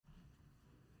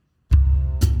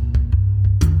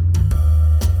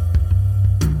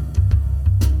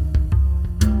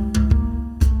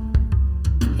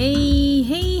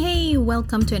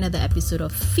welcome to another episode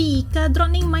of Fika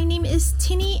Drottning. My name is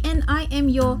Tinny and I am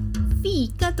your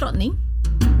Fika Drottning.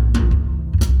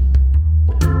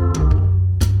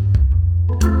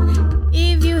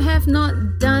 If you have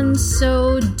not done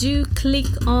so, do click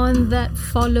on that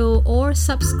follow or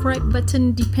subscribe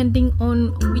button depending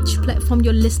on which platform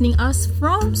you're listening us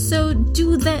from. So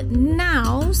do that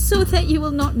now so that you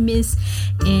will not miss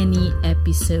any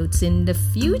episodes in the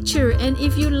future. And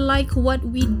if you like what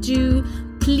we do,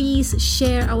 please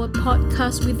share our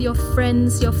podcast with your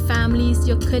friends, your families,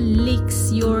 your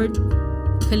colleagues.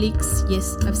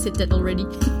 Yes, I've said that already.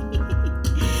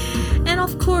 And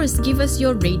of course, give us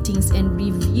your ratings and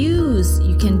reviews.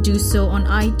 You can do so on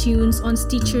iTunes, on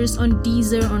Stitchers, on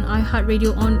Deezer, on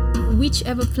iHeartRadio, on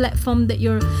whichever platform that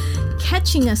you're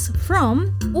catching us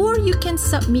from. Or you can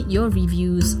submit your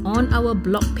reviews on our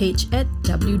blog page at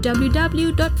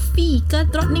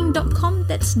www.fikadrottning.com.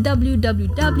 That's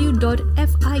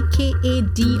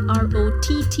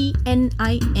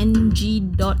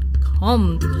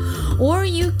www.fikadrottning.com. Or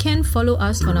you can follow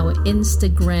us on our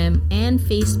Instagram and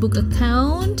Facebook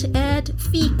account at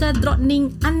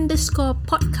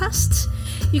fikadrottning_podcast.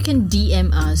 You can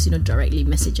DM us, directly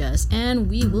message us, and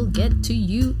we will get to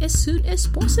you as soon as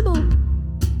possible.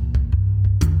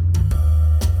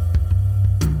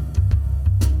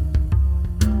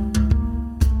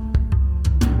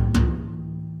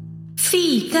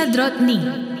 Fika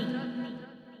Drottning.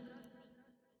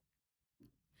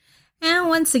 And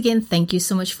once again, thank you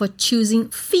so much for choosing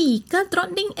Fika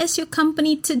Drottning as your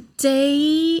company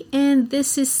today. And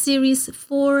this is series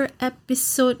 4,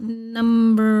 episode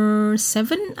number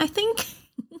 7, I think.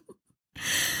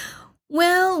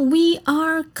 Well, we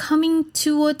are coming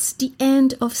towards the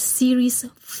end of series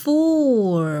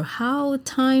 4. How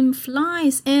time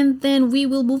flies. And then we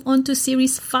will move on to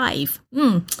series 5.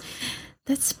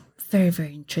 That's very,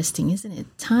 very interesting, isn't it?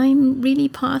 Time really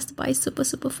passed by super,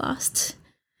 super fast.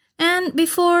 And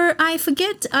before I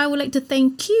forget, I would like to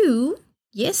thank you.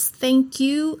 Yes, thank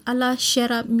you, alla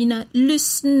kära mina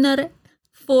lyssnare,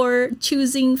 for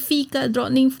choosing Fika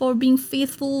Drottning, for being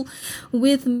faithful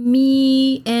with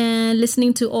me and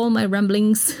listening to all my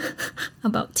ramblings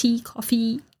about tea,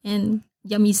 coffee, and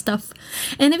yummy stuff.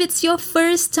 And if it's your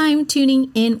first time tuning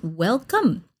in,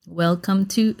 welcome. Welcome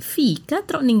to Fika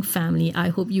Drottning family. I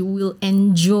hope you will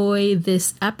enjoy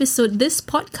this episode, this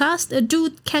podcast.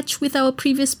 Do catch with our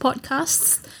previous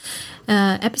podcasts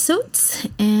episodes.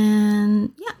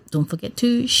 And yeah, don't forget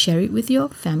to share it with your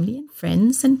family and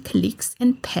friends and colleagues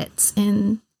and pets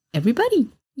and everybody.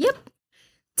 Yep.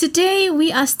 Today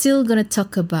we are still going to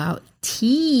talk about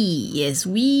tea. Yes,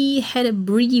 we had a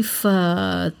brief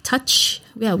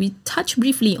we touched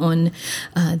briefly on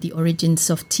the origins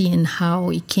of tea and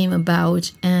how it came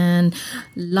about. And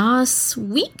last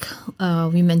week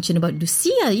we mentioned about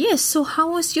Lucia. Yes, so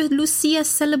how was your Lucia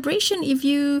celebration? If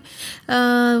you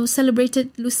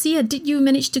celebrated Lucia, did you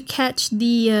manage to catch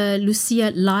the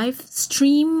Lucia live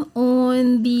stream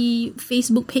on the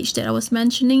Facebook page that I was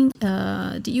mentioning?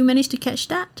 Did you manage to catch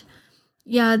that?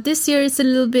 Yeah, this year is a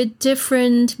little bit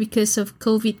different because of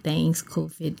COVID. Thanks,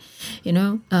 COVID.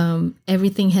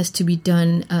 Everything has to be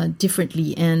done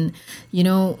differently. And,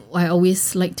 I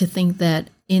always like to think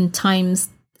that in times,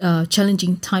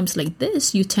 challenging times like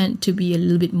this, you tend to be a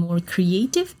little bit more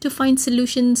creative to find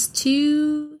solutions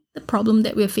to the problem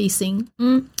that we're facing.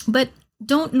 But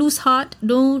don't lose heart.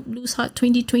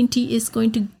 2020 is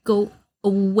going to go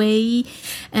away,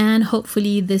 and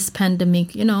hopefully this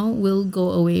pandemic will go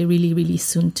away really, really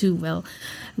soon too. Well,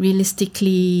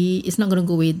 realistically, it's not going to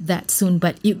go away that soon,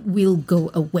 but it will go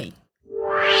away.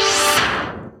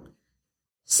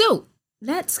 So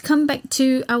let's come back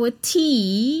to our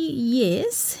tea.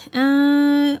 Yes,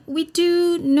 we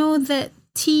do know that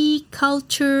tea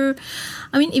culture,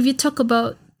 if you talk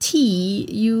about tea,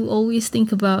 you always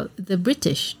think about the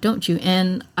British, don't you?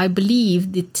 And I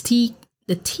believe the tea,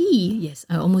 yes,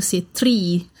 I almost said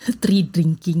tree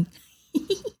drinking.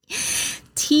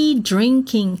 Tea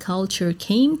drinking culture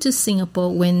came to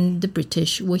Singapore when the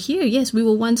British were here. Yes, we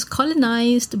were once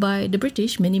colonized by the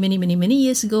British many, many, many, many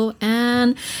years ago.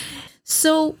 And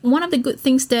so one of the good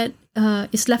things that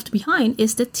is left behind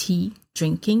is the tea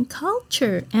drinking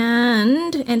culture.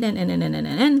 And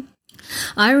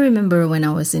I remember when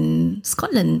I was in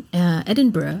Scotland,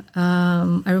 Edinburgh,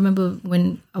 I remember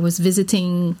when I was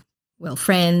visiting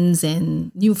friends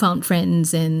and newfound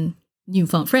friends.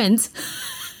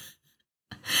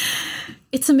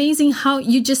 It's amazing how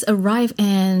you just arrive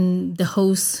and the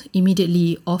host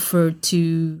immediately offered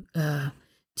to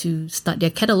start their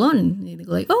kettle on. They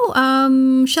go like,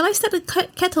 shall I start the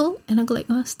kettle? And I go like,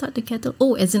 start the kettle.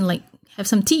 Oh, as in like have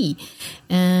some tea.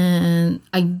 And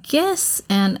I guess,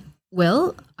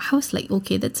 well, I was like,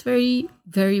 okay, that's very,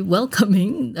 very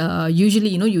welcoming. Usually,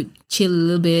 you chill a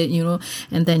little bit,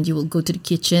 and then you will go to the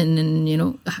kitchen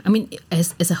and, I mean,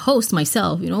 as a host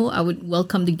myself, I would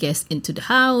welcome the guests into the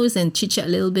house and chit chat a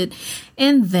little bit,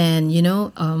 and then,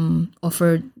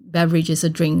 offer beverages or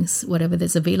drinks, whatever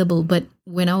that's available. But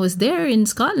when I was there in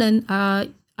Scotland,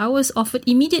 I was offered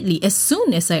immediately as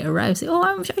soon as I arrived. Say,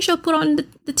 I shall put on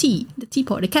the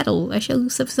teapot, the kettle. I shall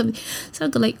serve something. So I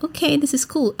go like, okay, this is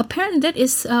cool. Apparently, that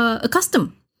is a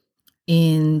custom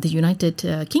in the United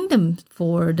Kingdom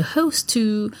for the host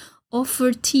to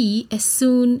offer tea as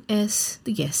soon as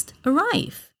the guests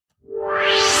arrive.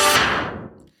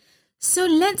 So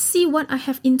let's see what I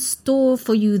have in store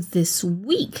for you this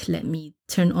week. Let me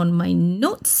turn on my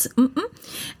notes.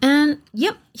 And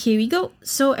yep, here we go.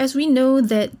 So as we know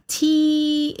that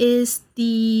tea is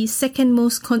the second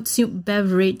most consumed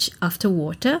beverage after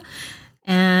water.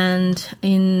 And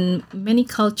in many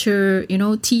culture,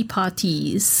 tea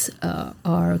parties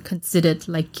are considered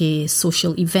like a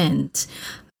social event.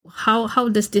 How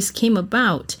does this came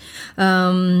about?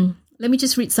 Let me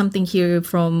just read something here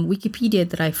from Wikipedia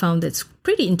that I found that's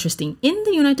pretty interesting. In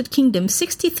the United Kingdom,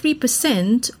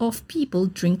 63% of people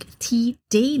drink tea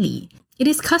daily. It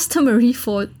is customary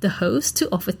for the host to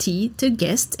offer tea to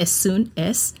guests as soon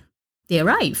as they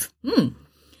arrive.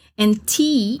 And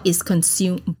tea is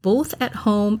consumed both at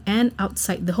home and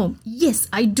outside the home. Yes,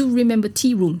 I do remember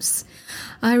tea rooms.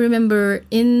 I remember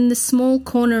in the small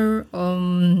corner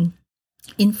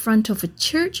in front of a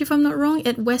church, if I'm not wrong,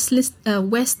 at West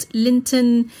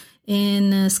Linton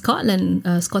in Scotland,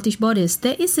 Scottish borders,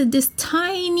 there is this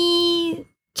tiny,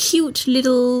 cute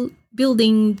little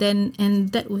building then,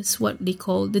 and that was what they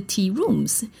call the tea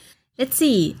rooms. Let's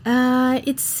see.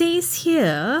 It says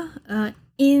here,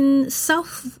 in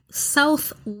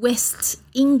southwest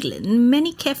England,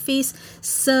 many cafes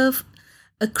serve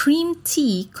a cream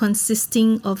tea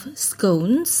consisting of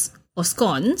scones,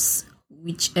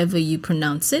 whichever you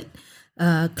pronounce it,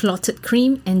 clotted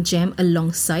cream and jam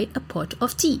alongside a pot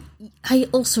of tea. I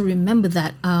also remember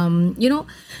that,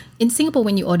 in Singapore,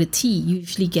 when you order tea, you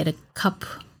usually get a cup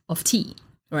of tea,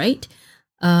 right?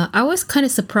 I was kind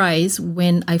of surprised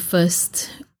when I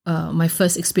my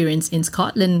first experience in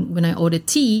Scotland, when I ordered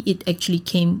tea, it actually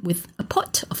came with a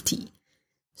pot of tea.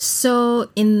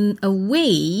 So in a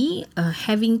way,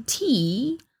 having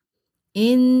tea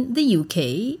in the UK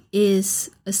is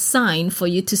a sign for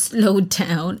you to slow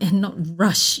down and not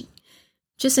rush.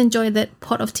 Just enjoy that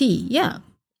pot of tea. Yeah,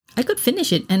 I could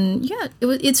finish it. And yeah,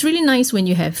 it's really nice when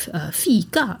you have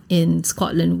fika in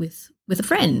Scotland with a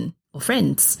friend or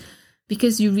friends,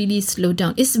 because you really slow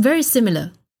down. It's very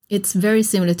similar. It's very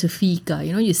similar to fika.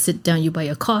 You sit down, you buy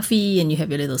your coffee, and you have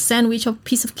your little sandwich or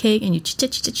piece of cake, and you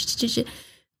chit.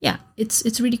 Yeah,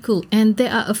 it's really cool. And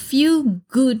there are a few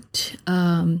good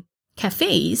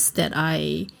cafes that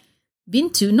I been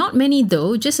to. Not many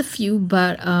though, just a few,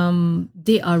 but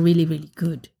they are really, really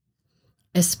good.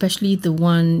 Especially the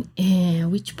one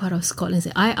which part of Scotland is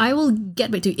it? I will get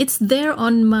back to you. It's there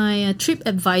on my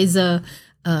TripAdvisor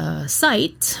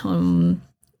site.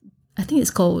 I think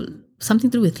it's called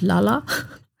something to do with Lala.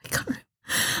 I can't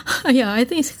remember. Yeah, I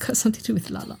think it's got something to do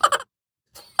with Lala.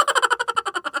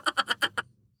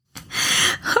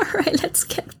 All right, let's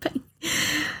get back.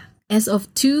 As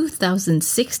of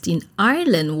 2016,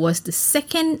 Ireland was the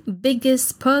second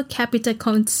biggest per capita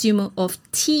consumer of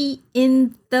tea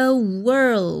in the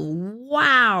world.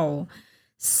 Wow!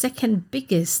 Second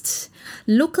biggest.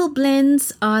 Local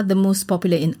blends are the most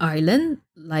popular in Ireland,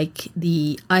 like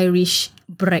the Irish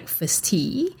breakfast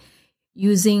tea,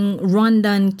 using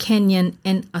Rwandan, Kenyan,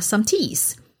 and Assam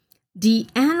teas. The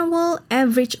annual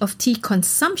average of tea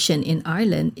consumption in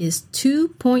Ireland is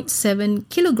 2.7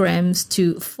 kilograms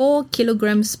to 4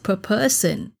 kilograms per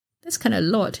person. That's kind of a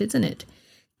lot, isn't it?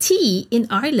 Tea in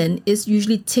Ireland is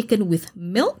usually taken with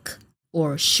milk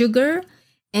or sugar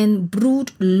and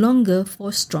brewed longer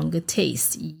for stronger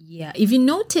taste. Yeah, if you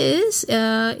notice,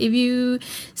 if you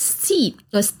steep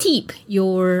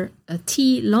your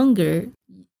tea longer,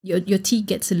 your tea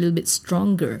gets a little bit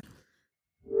stronger.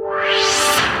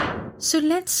 So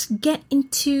let's get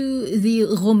into the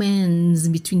romance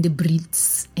between the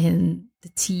Brits and the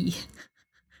tea.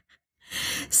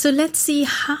 So let's see,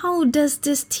 how does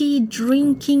this tea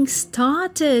drinking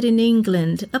started in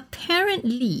England?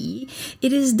 Apparently,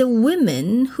 it is the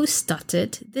women who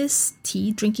started this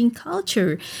tea drinking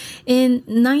culture. In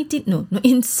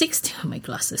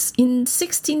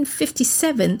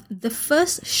 1657, the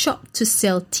first shop to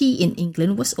sell tea in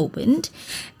England was opened,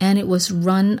 and it was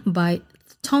run by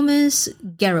Thomas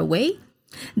Garraway.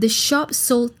 The shop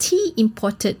sold tea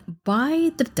imported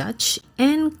by the Dutch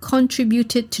and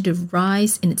contributed to the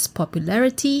rise in its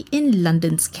popularity in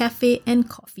London's cafe and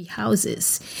coffee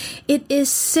houses. It is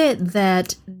said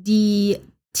that the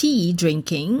tea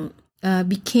drinking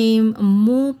became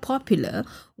more popular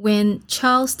when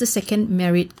Charles II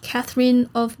married Catherine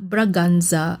of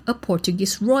Braganza, a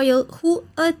Portuguese royal who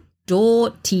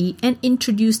adored tea and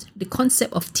introduced the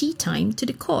concept of tea time to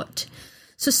the court.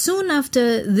 So soon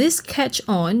after this catch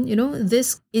on,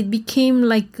 it became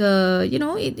like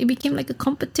it became like a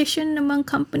competition among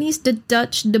companies. The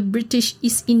Dutch, the British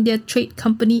East India Trade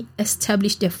Company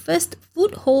established their first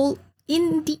foothold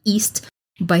in the East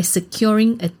by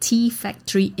securing a tea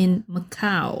factory in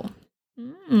Macau.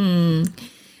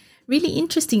 Really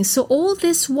interesting. So all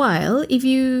this while, if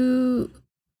you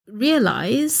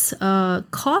realize,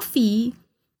 coffee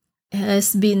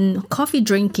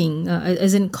drinking,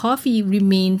 as in coffee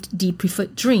remained the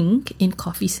preferred drink in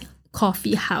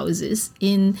coffee houses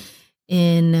in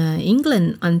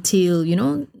England until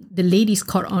the ladies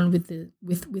caught on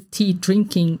with tea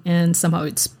drinking, and somehow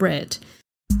it spread.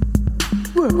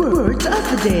 Words of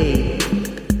the day.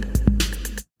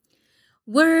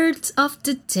 Words of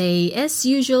the day. As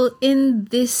usual, in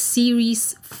this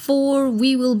series 4,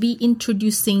 we will be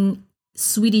introducing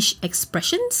Swedish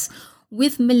expressions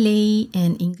with Malay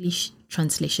and English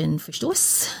translation,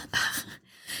 förstås.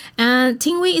 And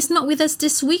Tingwei is not with us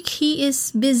this week. He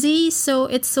is busy, so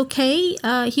it's okay.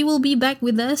 He will be back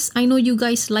with us. I know you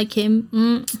guys like him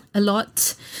a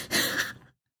lot.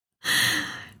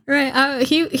 Right,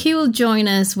 he will join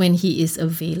us when he is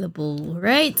available,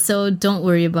 right? So don't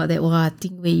worry about that. Wow,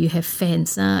 Tingwei, you have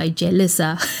fans. I jealous.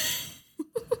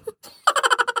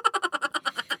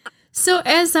 So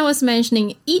as I was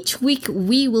mentioning, each week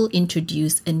we will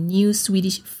introduce a new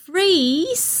Swedish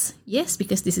phrase. Yes,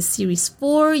 because this is series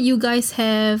 4. You guys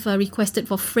have requested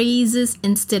for phrases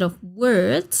instead of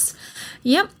words.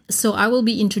 Yep, so I will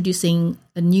be introducing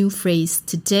a new phrase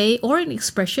today, or an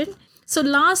expression. So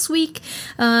last week,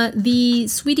 the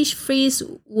Swedish phrase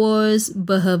was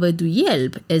behöver du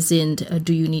hjälp, as in,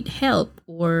 do you need help?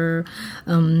 Or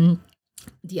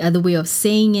the other way of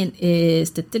saying it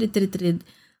is,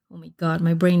 oh my God,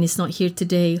 my brain is not here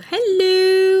today.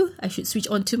 Hello! I should switch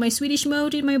on to my Swedish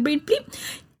mode in my brain. Bleep.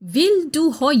 Vill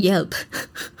du ha hjälp?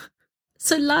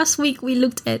 So last week we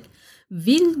looked at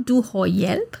vill du ha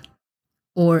hjälp?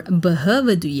 Or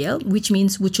behöver du hjälp, which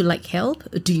means would you like help?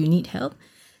 Do you need help?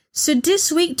 So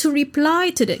this week, to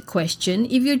reply to that question,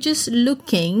 if you're just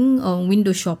looking on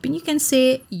window shopping, you can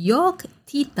say jag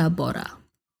tittar bara.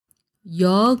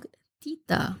 Jag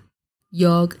tittar.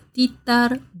 Jag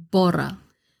tittar bara.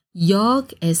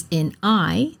 Jag as in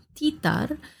I,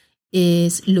 tittar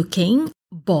is looking,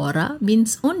 bara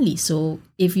means only. So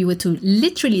if you were to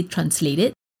literally translate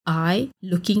it, I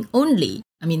looking only.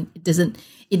 I mean, it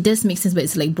does make sense, but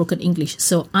it's like broken English.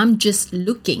 So I'm just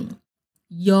looking.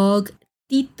 Jag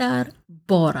tittar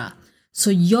bara.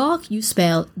 So jag, you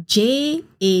spell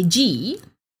J-A-G.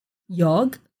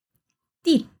 Jag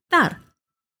tittar.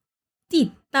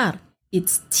 Tittar.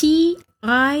 It's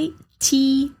T-I-T-T-A-R.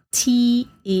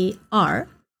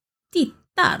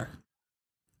 Tittar.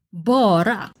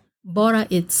 Bara. Bara,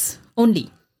 it's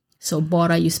only. So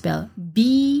bara, you spell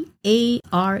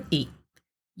B-A-R-A.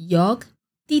 Jag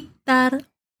tittar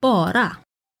bara.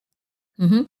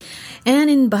 Mm-hmm. And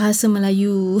in Bahasa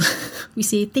Melayu, we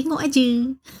say tengok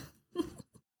aja.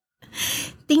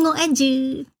 Tengok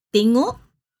aja. Tengok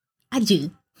aja.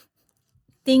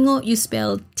 Tengok, you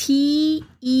spell T-E-N-G-O-K.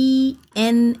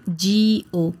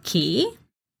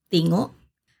 Tengok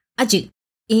aja.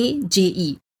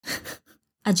 A-J-E.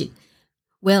 Aja.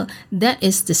 Well, that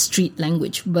is the street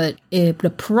language, but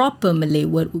the proper Malay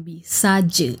word would be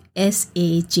saja.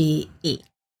 S-A-J-A.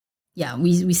 Yeah,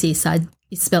 we say saja.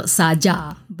 It's spelled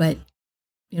saja, but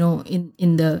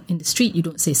in the street you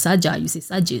don't say saja, you say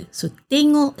saja. So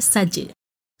tengok saja.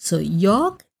 So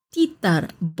jag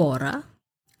tittar bara.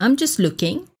 I'm just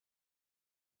looking.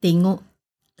 Tengok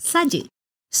saja.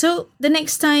 So the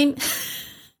next time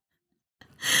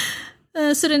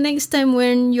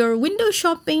when you're window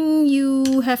shopping,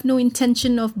 you have no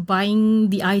intention of buying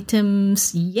the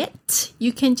items yet,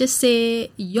 you can just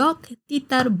say jag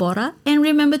tittar bara, and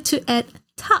remember to add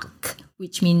tack,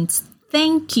 which means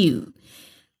thank you,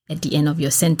 at the end of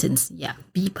your sentence. Yeah,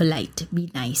 be polite,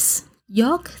 be nice.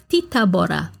 Jag tittar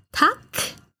bara.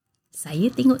 Tack. Saya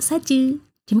tengok saja.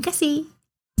 Terima kasih.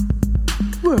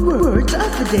 Words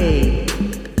of the day.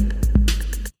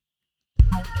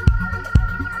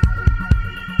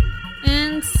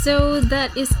 And So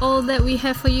that is all that we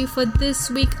have for you for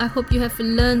this week. I hope you have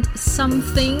learned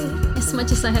something as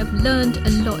much as I have learned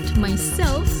a lot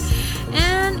myself.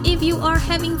 And if you are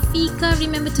having fika,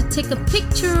 remember to take a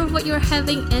picture of what you're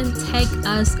having and tag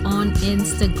us on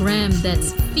Instagram.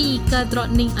 That's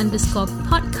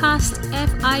fikadrotning_podcast,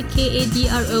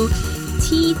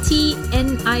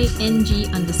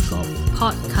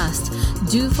 FIKADROTTNING_podcast.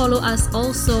 Do follow us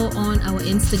also on our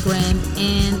Instagram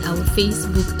and our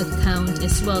Facebook account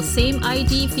as well. Same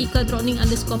ID,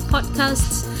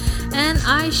 fikadrotning_podcasts. And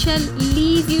I shall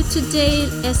leave you today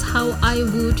as how I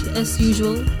would as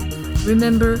usual.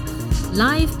 Remember,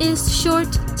 life is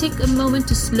short. Take a moment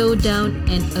to slow down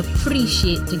and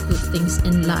appreciate the good things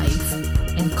in life.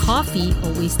 And coffee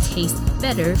always tastes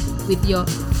better with your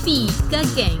Fika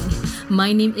gang.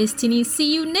 My name is Tini.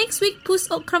 See you next week. Puss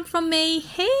och kram from mig.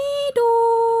 Hej då!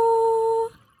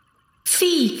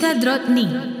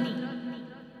 Fikadrottning.